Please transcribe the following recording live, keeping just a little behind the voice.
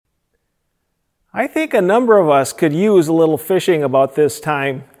I think a number of us could use a little fishing about this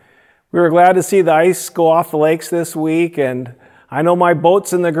time. We were glad to see the ice go off the lakes this week, and I know my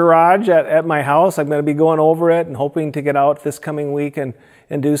boat's in the garage at my house. I'm going to be going over it and hoping to get out this coming week and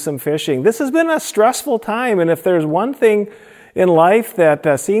do some fishing. This has been a stressful time, and if there's one thing in life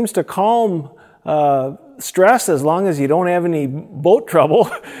that seems to calm stress as long as you don't have any boat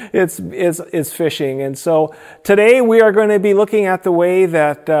trouble, it's fishing. And so today we are going to be looking at the way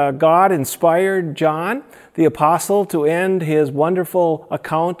that God inspired John, the apostle, to end his wonderful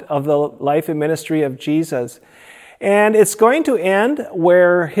account of the life and ministry of Jesus. And it's going to end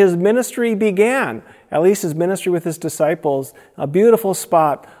where his ministry began, at least his ministry with his disciples, a beautiful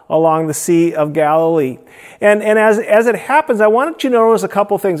spot along the Sea of Galilee. And as it happens, I want you to notice a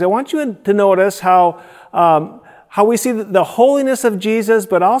couple things. I want you to notice how we see the holiness of Jesus,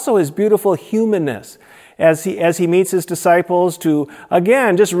 but also his beautiful humanness as he meets his disciples to,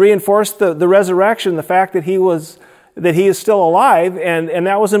 again, just reinforce the resurrection, the fact that he is still alive, and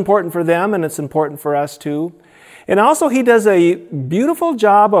that was important for them, and it's important for us too. And also he does a beautiful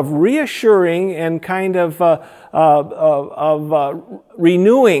job of reassuring and kind of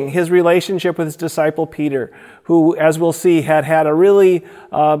renewing his relationship with his disciple Peter, who, as we'll see, had a really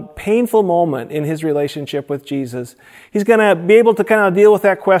painful moment in his relationship with Jesus. He's going to be able to kind of deal with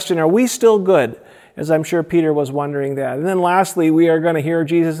that question, are we still good? As I'm sure Peter was wondering that. And then lastly, we are going to hear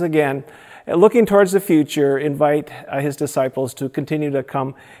Jesus again, looking towards the future, invite his disciples to continue to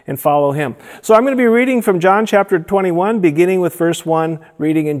come and follow him. So I'm going to be reading from John chapter 21, beginning with verse 1,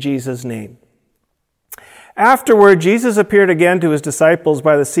 reading in Jesus' name. Afterward, Jesus appeared again to his disciples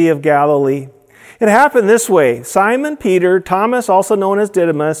by the Sea of Galilee. It happened this way. Simon Peter, Thomas, also known as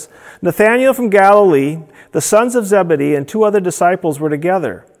Didymus, Nathanael from Galilee, the sons of Zebedee, and 2 other disciples were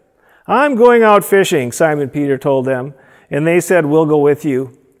together. I'm going out fishing, Simon Peter told them, and they said, we'll go with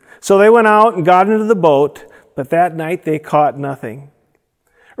you. So they went out and got into the boat, but that night they caught nothing.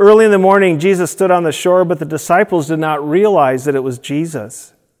 Early in the morning, Jesus stood on the shore, but the disciples did not realize that it was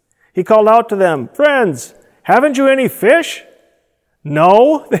Jesus. He called out to them, friends, haven't you any fish?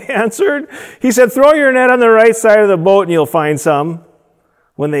 No, they answered. He said, throw your net on the right side of the boat and you'll find some.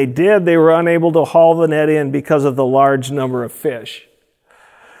 When they did, they were unable to haul the net in because of the large number of fish.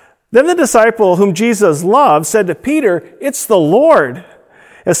 Then the disciple whom Jesus loved said to Peter, it's the Lord.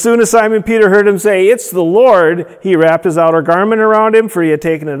 As soon as Simon Peter heard him say, it's the Lord, he wrapped his outer garment around him, for he had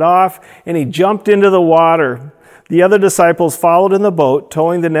taken it off, and he jumped into the water. The other disciples followed in the boat,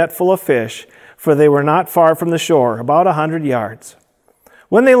 towing the net full of fish, for they were not far from the shore, about 100 yards.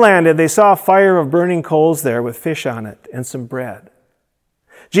 When they landed, they saw a fire of burning coals there with fish on it and some bread.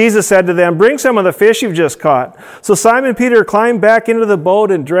 Jesus said to them, bring some of the fish you've just caught. So Simon Peter climbed back into the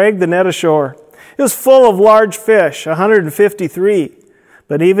boat and dragged the net ashore. It was full of large fish, 153.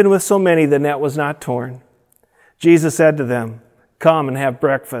 But even with so many, the net was not torn. Jesus said to them, come and have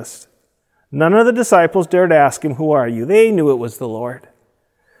breakfast. None of the disciples dared ask him, who are you? They knew it was the Lord.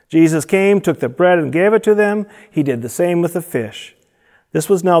 Jesus came, took the bread and gave it to them. He did the same with the fish. This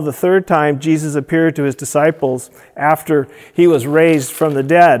was now the 3rd time Jesus appeared to his disciples after he was raised from the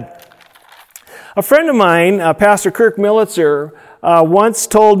dead. A friend of mine, Pastor Kirk Militzer, once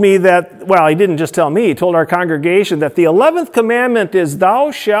told me that, well, he didn't just tell me, he told our congregation that the 11th commandment is,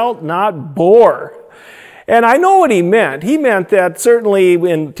 thou shalt not bore. And I know what he meant. He meant that certainly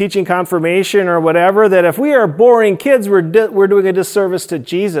in teaching confirmation or whatever, that if we are boring kids, we're doing a disservice to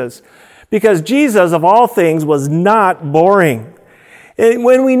Jesus. Because Jesus, of all things, was not boring. And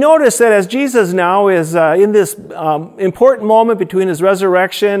when we notice that as Jesus now is in this important moment between his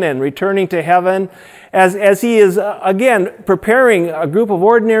resurrection and returning to heaven, as he is again preparing a group of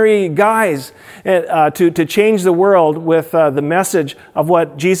ordinary guys to change the world with the message of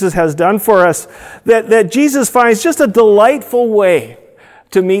what Jesus has done for us, that Jesus finds just a delightful way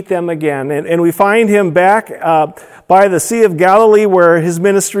to meet them again. And we find him back by the Sea of Galilee where his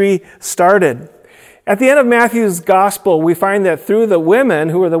ministry started. At the end of Matthew's gospel, we find that through the women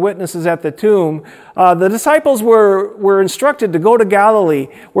who were the witnesses at the tomb, the disciples were instructed to go to Galilee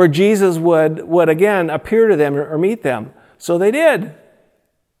where Jesus would again appear to them or meet them. So they did.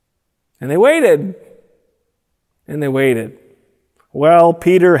 And they waited. And they waited. Well,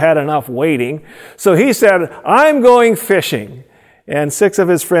 Peter had enough waiting. So he said, I'm going fishing. And 6 of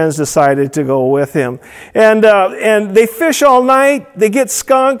his friends decided to go with him. And they fish all night. They get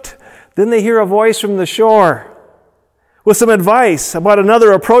skunked. Then they hear a voice from the shore with some advice about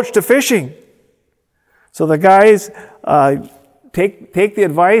another approach to fishing. So the guys take the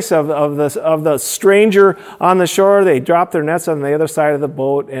advice of the stranger on the shore. They drop their nets on the other side of the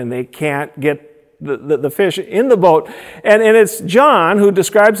boat, and they can't get the fish in the boat. And it's John who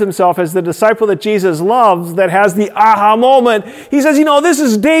describes himself as the disciple that Jesus loves that has the aha moment. He says, this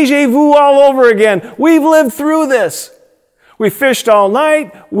is deja vu all over again. We've lived through this. We fished all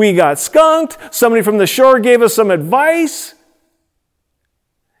night. We got skunked. Somebody from the shore gave us some advice.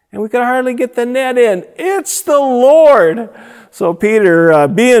 And we could hardly get the net in. It's the Lord. So Peter,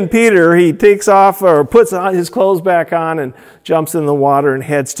 being Peter, he takes off or puts his clothes back on and jumps in the water and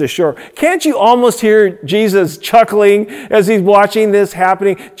heads to shore. Can't you almost hear Jesus chuckling as he's watching this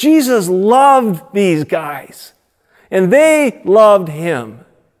happening? Jesus loved these guys, and they loved him.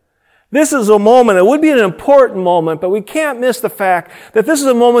 This is a moment, it would be an important moment, but we can't miss the fact that this is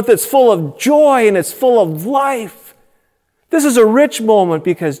a moment that's full of joy and it's full of life. This is a rich moment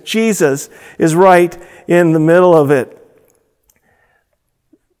because Jesus is right in the middle of it.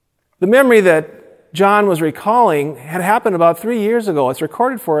 The memory that John was recalling had happened about 3 years ago. It's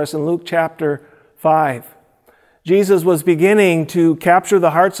recorded for us in Luke chapter 5. Jesus was beginning to capture the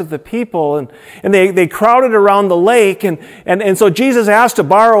hearts of the people, and they crowded around the lake, and so Jesus asked to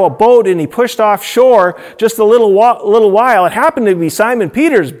borrow a boat, and he pushed offshore just a little while. It happened to be Simon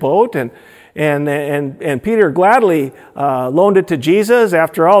Peter's boat, and Peter gladly loaned it to Jesus.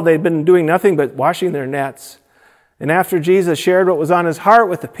 After all, they'd been doing nothing but washing their nets. And after Jesus shared what was on his heart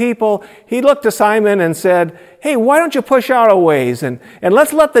with the people, he looked to Simon and said, "Hey, why don't you push out a ways and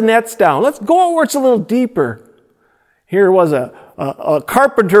let's let the nets down. Let's go out where it's a little deeper." Here was a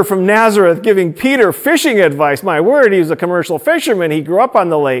carpenter from Nazareth giving Peter fishing advice. My word, he was a commercial fisherman. He grew up on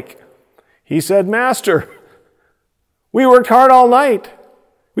the lake. He said, "Master, we worked hard all night.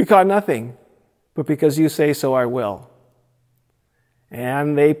 We caught nothing, but because you say so, I will."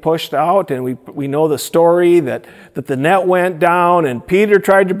 And they pushed out, and we know the story that the net went down, and Peter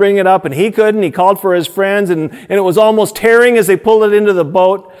tried to bring it up, and he couldn't. He called for his friends, and it was almost tearing as they pulled it into the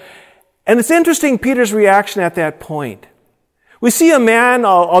boat. And it's interesting, Peter's reaction at that point. We see a man,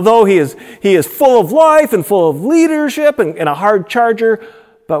 although he is full of life and full of leadership and a hard charger,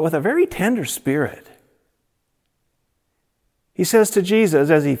 but with a very tender spirit. He says to Jesus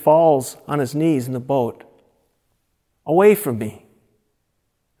as he falls on his knees in the boat, "Away from me.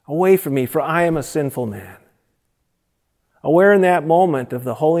 Away from me, for I am a sinful man." Aware in that moment of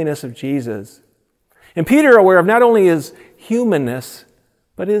the holiness of Jesus. And Peter aware of not only his humanness,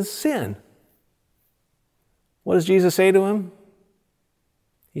 but his sin. What does Jesus say to him?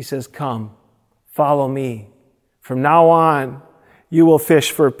 He says, "Come, follow me. From now on, you will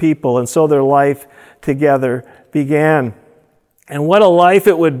fish for people." And so their life together began. And what a life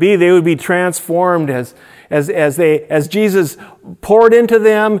it would be. They would be transformed as Jesus poured into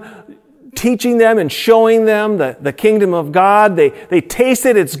them, teaching them and showing them the kingdom of God. They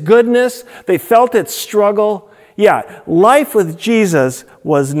tasted its goodness. They felt its struggle. Yeah, life with Jesus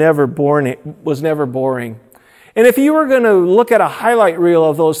was never boring. And if you were going to look at a highlight reel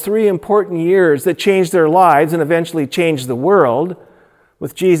of those 3 important years that changed their lives and eventually changed the world,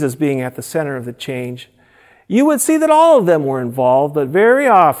 with Jesus being at the center of the change, you would see that all of them were involved, but very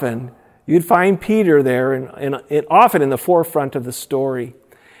often you'd find Peter there and often in the forefront of the story.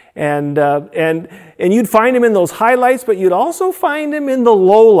 And you'd find him in those highlights, but you'd also find him in the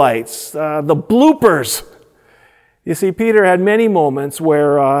lowlights, the bloopers. You see, Peter had many moments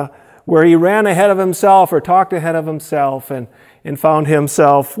where he ran ahead of himself or talked ahead of himself and found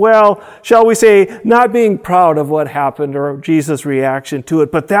himself, well, shall we say, not being proud of what happened or Jesus' reaction to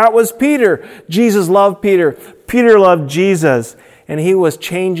it. But that was Peter. Jesus loved Peter. Peter loved Jesus. And he was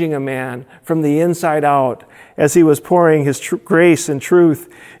changing a man from the inside out as he was pouring his grace and truth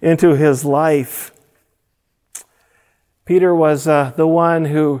into his life. Peter was the one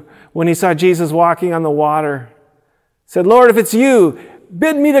who, when he saw Jesus walking on the water, said, "Lord, if it's you,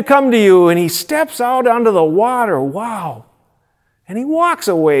 bid me to come to you." And he steps out onto the water. Wow. And he walks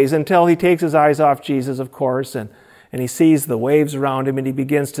a ways until he takes his eyes off Jesus, of course, and he sees the waves around him and he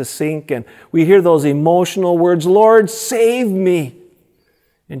begins to sink. And we hear those emotional words, "Lord, save me."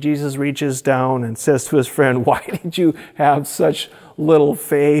 And Jesus reaches down and says to his friend, "Why did you have such little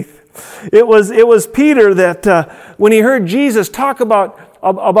faith?" It was Peter that when he heard Jesus talk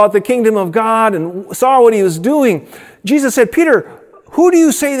about the kingdom of God and saw what he was doing, Jesus said, "Peter, who do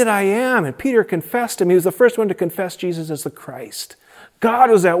you say that I am?" And Peter confessed him. He was the first one to confess Jesus as the Christ. God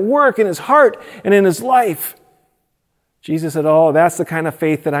was at work in his heart and in his life. Jesus said, "Oh, that's the kind of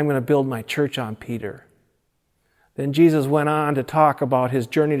faith that I'm going to build my church on, Peter." Then Jesus went on to talk about his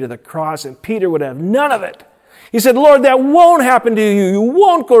journey to the cross, and Peter would have none of it. He said, "Lord, that won't happen to you. You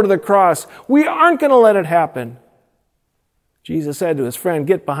won't go to the cross. We aren't going to let it happen." Jesus said to his friend,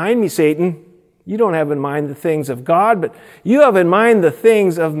 "Get behind me, Satan. You don't have in mind the things of God, but you have in mind the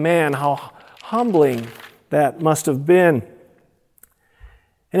things of man." How humbling that must have been.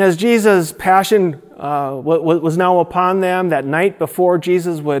 And as Jesus' passion was now upon them, that night before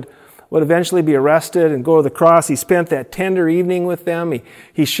Jesus would eventually be arrested and go to the cross, he spent that tender evening with them.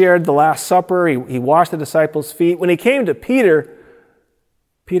 He shared the Last Supper. He washed the disciples' feet. When he came to Peter,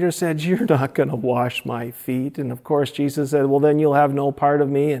 Peter said, "You're not going to wash my feet." And of course, Jesus said, "Well, then you'll have no part of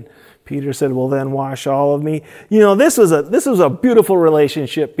me." And Peter said, "Well, then wash all of me." You know, this was a beautiful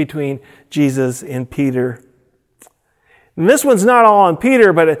relationship between Jesus and Peter. And this one's not all on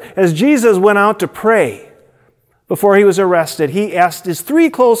Peter, but as Jesus went out to pray before he was arrested, he asked his three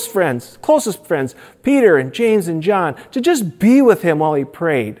closest friends, Peter and James and John, to just be with him while he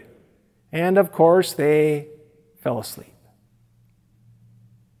prayed. And of course, they fell asleep.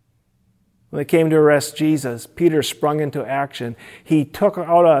 When they came to arrest Jesus, Peter sprung into action. He took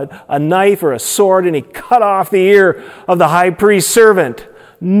out a knife or a sword and he cut off the ear of the high priest's servant.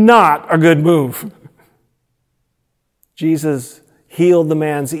 Not a good move. Jesus healed the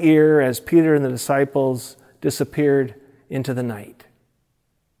man's ear as Peter and the disciples disappeared into the night.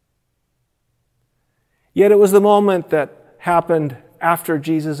 Yet it was the moment that happened after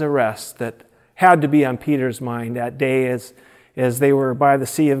Jesus' arrest that had to be on Peter's mind that day as they were by the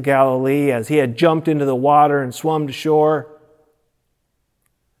Sea of Galilee, as he had jumped into the water and swum to shore.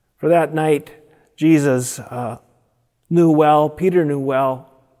 For that night, Jesus Peter knew well,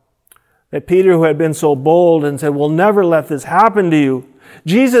 that Peter, who had been so bold and said, "We'll never let this happen to you,"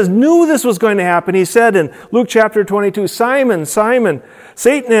 Jesus knew this was going to happen. He said in Luke chapter 22, "Simon, Simon,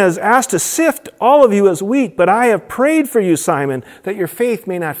 Satan has asked to sift all of you as wheat, but I have prayed for you, Simon, that your faith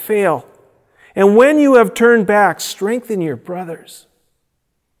may not fail. And when you have turned back, strengthen your brothers."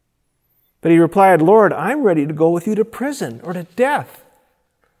 But he replied, "Lord, I'm ready to go with you to prison or to death."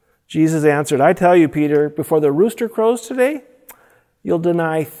 Jesus answered, "I tell you, Peter, before the rooster crows today, you'll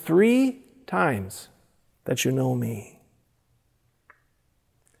deny 3 times that you know me."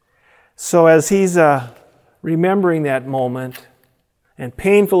 So as he's remembering that moment and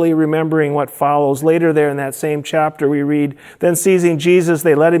painfully remembering what follows, later there in that same chapter we read, "Then seizing Jesus,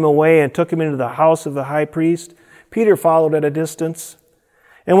 they led him away and took him into the house of the high priest. Peter followed at a distance.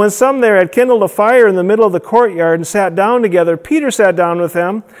 And when some there had kindled a fire in the middle of the courtyard and sat down together, Peter sat down with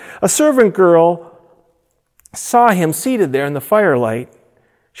them. A servant girl saw him seated there in the firelight.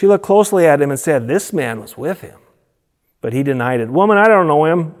 She looked closely at him and said, 'This man was with him.' But he denied it. 'Woman, I don't know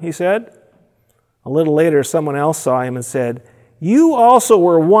him,' he said. A little later, someone else saw him and said, 'You also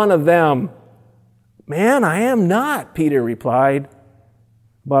were one of them.' 'Man, I am not,' Peter replied.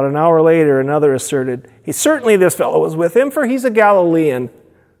 About an hour later, another asserted, 'Certainly this fellow was with him, for he's a Galilean.'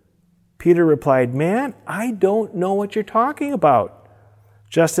 Peter replied, 'Man, I don't know what you're talking about.'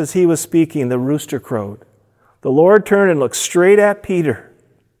 Just as he was speaking, the rooster crowed. The Lord turned and looked straight at Peter.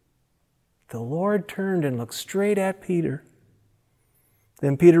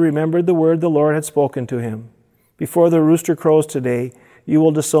 Then Peter remembered the word the Lord had spoken to him. 'Before the rooster crows today, you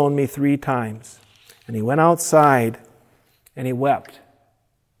will disown me 3 times. And he went outside and he wept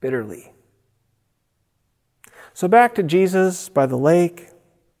bitterly." So back to Jesus by the lake.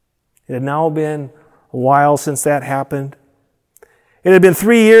 It had now been a while since that happened. It had been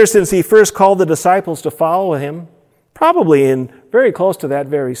 3 years since he first called the disciples to follow him, probably in very close to that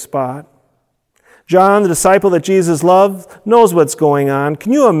very spot. John, the disciple that Jesus loved, knows what's going on.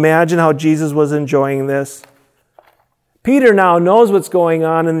 Can you imagine how Jesus was enjoying this? Peter now knows what's going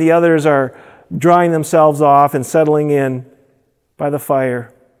on, and the others are drying themselves off and settling in by the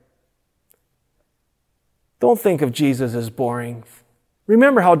fire. Don't think of Jesus as boring.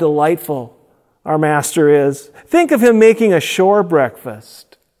 Remember how delightful our Master is. Think of him making a shore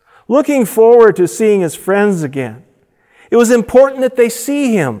breakfast, looking forward to seeing his friends again. It was important that they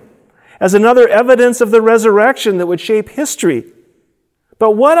see him as another evidence of the resurrection that would shape history.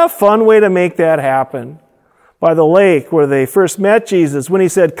 But what a fun way to make that happen. By the lake where they first met Jesus, when he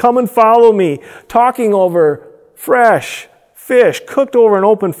said, "Come and follow me," talking over fresh fish cooked over an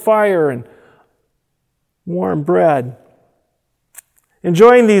open fire and warm bread.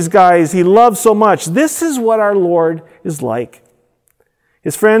 Enjoying these guys he loved so much. This is what our Lord is like.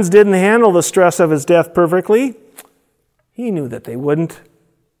 His friends didn't handle the stress of his death perfectly. He knew that they wouldn't.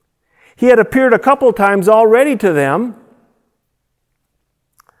 He had appeared a couple times already to them,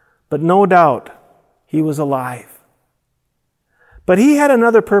 but no doubt he was alive. But he had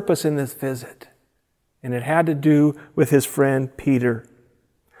another purpose in this visit, and it had to do with his friend Peter.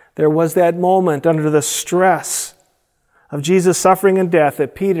 There was that moment under the stress of Jesus' suffering and death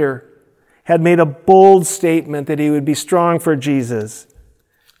that Peter had made a bold statement that he would be strong for Jesus,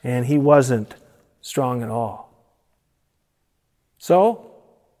 and he wasn't strong at all. So,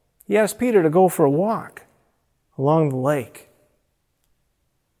 He asked Peter to go for a walk along the lake.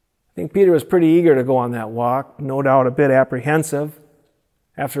 I think Peter was pretty eager to go on that walk, no doubt a bit apprehensive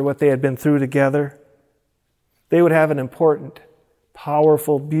after what they had been through together. They would have an important,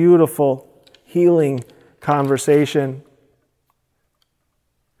 powerful, beautiful, healing conversation.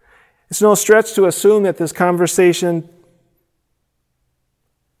 It's no stretch to assume that this conversation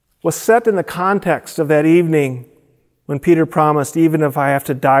was set in the context of that evening when Peter promised, even if I have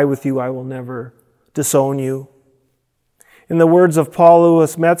to die with you, I will never disown you. In the words of Paul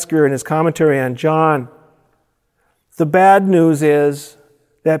Louis Metzger in his commentary on John, the bad news is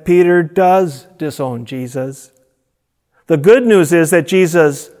that Peter does disown Jesus. The good news is that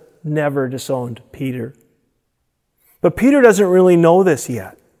Jesus never disowned Peter. But Peter doesn't really know this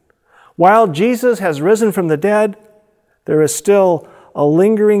yet. While Jesus has risen from the dead, there is still a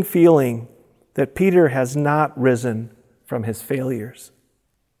lingering feeling that Peter has not risen from his failures.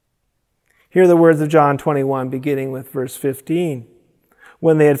 Hear the words of John 21, beginning with verse 15.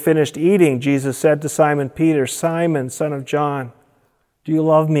 When they had finished eating, Jesus said to Simon Peter, "Simon, son of John, do you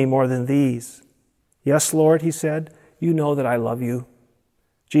love me more than these?" "Yes, Lord," he said, "you know that I love you."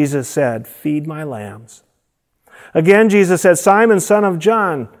 Jesus said, "Feed my lambs." Again, Jesus said, "Simon, son of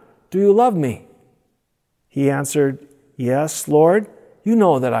John, do you love me?" He answered, "Yes, Lord, you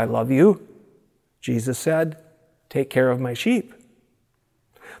know that I love you." Jesus said, "Take care of my sheep."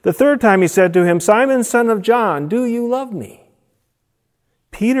 The third time he said to him, "Simon, son of John, do you love me?"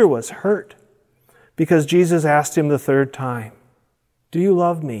 Peter was hurt because Jesus asked him the third time, "Do you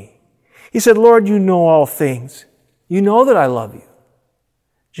love me?" He said, "Lord, you know all things. You know that I love you."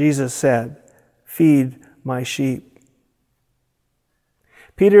 Jesus said, "Feed my sheep."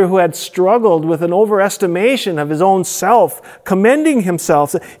 Peter, who had struggled with an overestimation of his own self, commending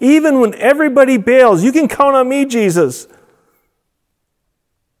himself, even when everybody bails, "You can count on me, Jesus."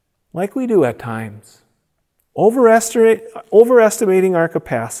 Like we do at times, overestimating our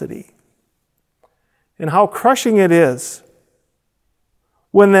capacity. And how crushing it is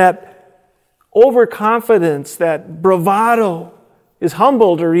when that overconfidence, that bravado is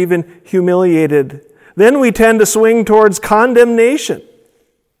humbled or even humiliated. Then we tend to swing towards condemnation.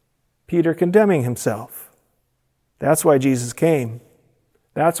 Peter condemning himself. That's why Jesus came.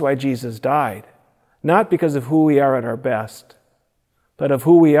 That's why Jesus died. Not because of who we are at our best, but of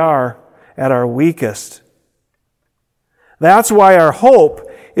who we are at our weakest. That's why our hope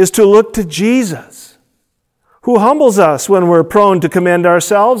is to look to Jesus, who humbles us when we're prone to commend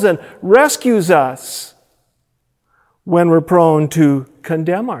ourselves and rescues us when we're prone to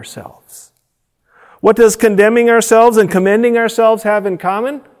condemn ourselves. What does condemning ourselves and commending ourselves have in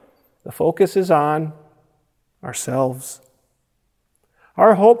common? The focus is on ourselves.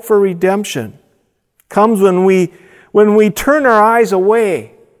 Our hope for redemption comes when we turn our eyes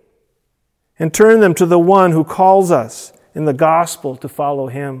away and turn them to the one who calls us in the gospel to follow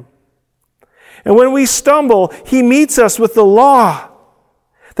him. And when we stumble, he meets us with the law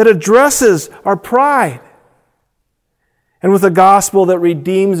that addresses our pride and with a gospel that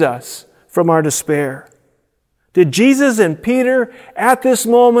redeems us from our despair. Did Jesus and Peter at this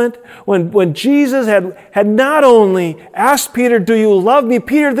moment, when Jesus had not only asked Peter, "Do you love me?"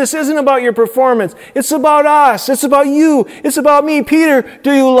 "Peter, this isn't about your performance. It's about us. It's about you. It's about me. Peter,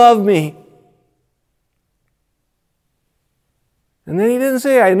 do you love me?" And then he didn't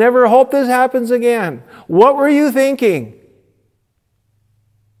say, "I never hope this happens again." What were you thinking?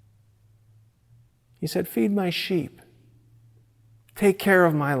 He said, "Feed my sheep. Take care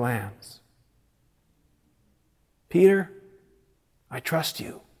of my lambs." Peter, I trust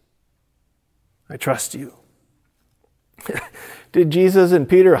you. I trust you. Did Jesus and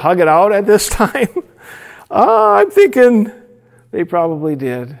Peter hug it out at this time? I'm thinking they probably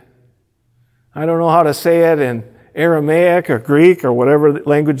did. I don't know how to say it in Aramaic or Greek or whatever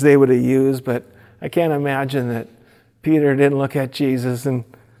language they would have used, but I can't imagine that Peter didn't look at Jesus and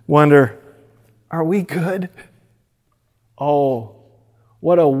wonder, "Are we good?" Oh,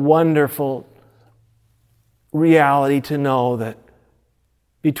 what a wonderful reality to know that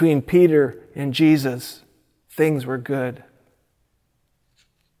between Peter and Jesus, things were good.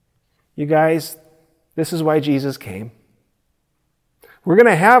 You guys, this is why Jesus came. We're going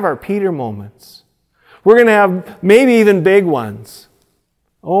to have our Peter moments. We're going to have maybe even big ones,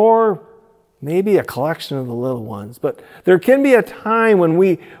 or maybe a collection of the little ones. But there can be a time when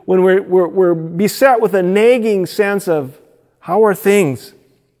we're beset with a nagging sense of, how are things?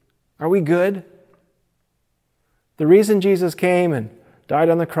 Are we good? The reason Jesus came and died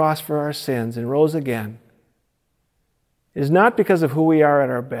on the cross for our sins and rose again is not because of who we are at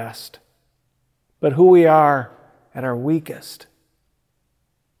our best, but who we are at our weakest.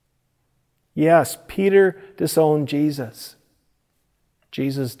 Yes, Peter disowned Jesus.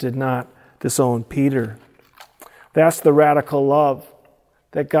 Jesus did not disown Peter. That's the radical love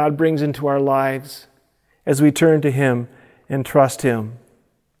that God brings into our lives as we turn to Him and trust Him.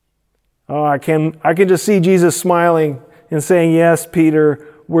 Oh, I can just see Jesus smiling and saying, yes, Peter,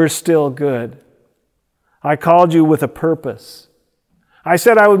 we're still good. I called you with a purpose. I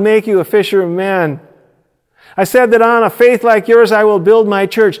said I would make you a fisher of men. I said that on a faith like yours I will build my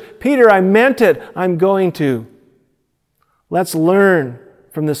church. Peter, I meant it. I'm going to. Let's learn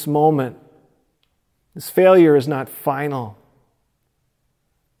from this moment. This failure is not final.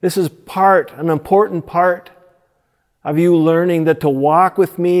 This is an important part of you learning that to walk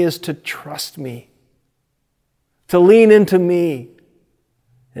with me is to trust me, to lean into me,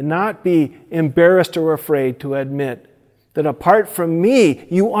 and not be embarrassed or afraid to admit that apart from me,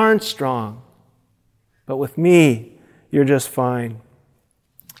 you aren't strong. But with me, you're just fine.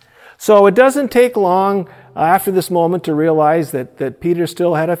 So it doesn't take long after this moment to realize that Peter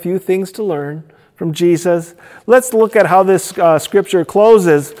still had a few things to learn from Jesus. Let's look at how this scripture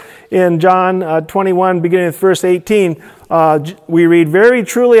closes in John 21, beginning with verse 18. We read, "Very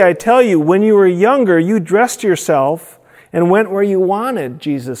truly I tell you, when you were younger, you dressed yourself and went where you wanted,"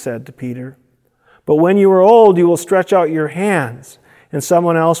 Jesus said to Peter. "But when you are old, you will stretch out your hands, and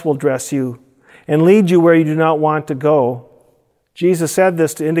someone else will dress you and lead you where you do not want to go." Jesus said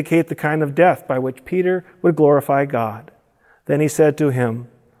this to indicate the kind of death by which Peter would glorify God. Then he said to him,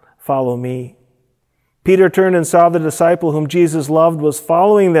 "Follow me." Peter turned and saw the disciple whom Jesus loved was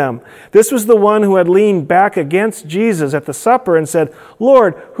following them. This was the one who had leaned back against Jesus at the supper and said,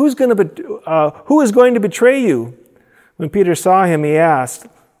 "Lord, who is going to betray you?" When Peter saw him, he asked,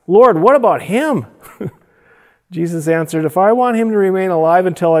 "Lord, what about him?" Jesus answered, "If I want him to remain alive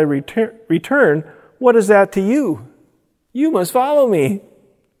until I return, what is that to you? You must follow me."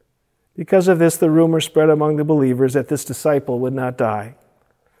 Because of this, the rumor spread among the believers that this disciple would not die.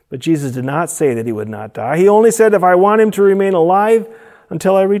 But Jesus did not say that he would not die. He only said, "If I want him to remain alive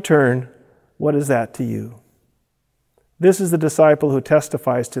until I return, what is that to you?" This is the disciple who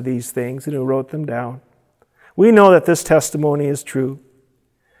testifies to these things and who wrote them down. We know that this testimony is true.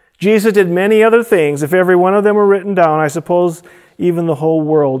 Jesus did many other things. If every one of them were written down, I suppose even the whole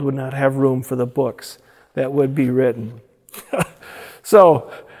world would not have room for the books that would be written. So,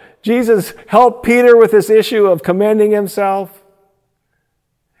 Jesus helped Peter with this issue of commending himself.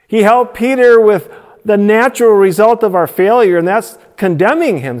 He helped Peter with the natural result of our failure, and that's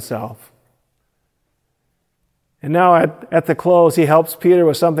condemning himself. And now at the close, he helps Peter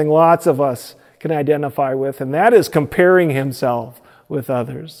with something lots of us can identify with, and that is comparing himself with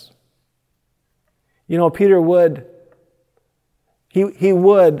others. You know, Peter would. He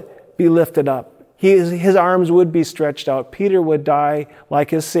would be lifted up. His arms would be stretched out. Peter would die like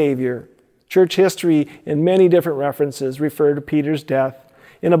his Savior. Church history, in many different references, refer to Peter's death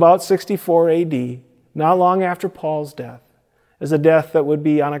in about 64 AD, not long after Paul's death, as a death that would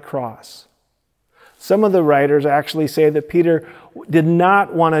be on a cross. Some of the writers actually say that Peter did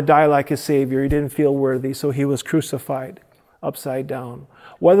not want to die like his Savior. He didn't feel worthy, so he was crucified upside down.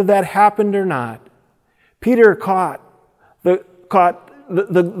 Whether that happened or not, Peter caught the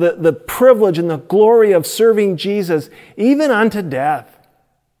privilege and the glory of serving Jesus even unto death.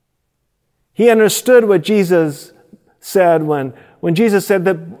 He understood what Jesus said when Jesus said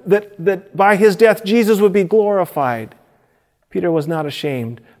that by his death Jesus would be glorified. Peter was not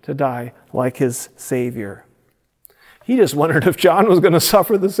ashamed to die like his Savior. He just wondered if John was going to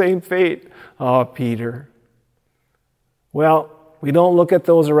suffer the same fate. Oh, Peter. Well, we don't look at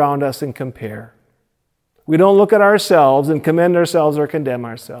those around us and compare. We don't look at ourselves and commend ourselves or condemn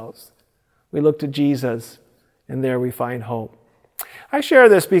ourselves. We look to Jesus, and there we find hope. I share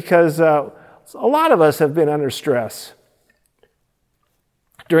this because a lot of us have been under stress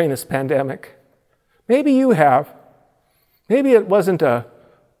during this pandemic. Maybe you have. Maybe it wasn't a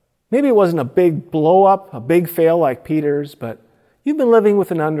big blow up, a big fail like Peter's, but you've been living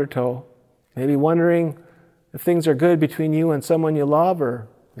with an undertow. Maybe wondering if things are good between you and someone you love, or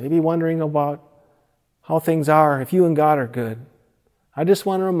maybe wondering about how things are, if you and God are good. I just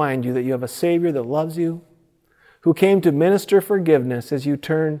want to remind you that you have a Savior that loves you, who came to minister forgiveness as you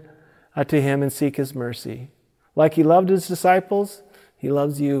turn to Him and seek His mercy. Like He loved His disciples, He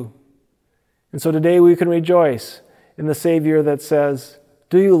loves you. And so today we can rejoice in the Savior that says,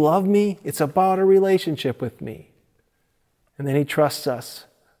 "Do you love me? It's about a relationship with me." And then He trusts us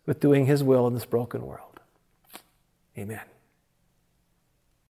with doing His will in this broken world. Amen.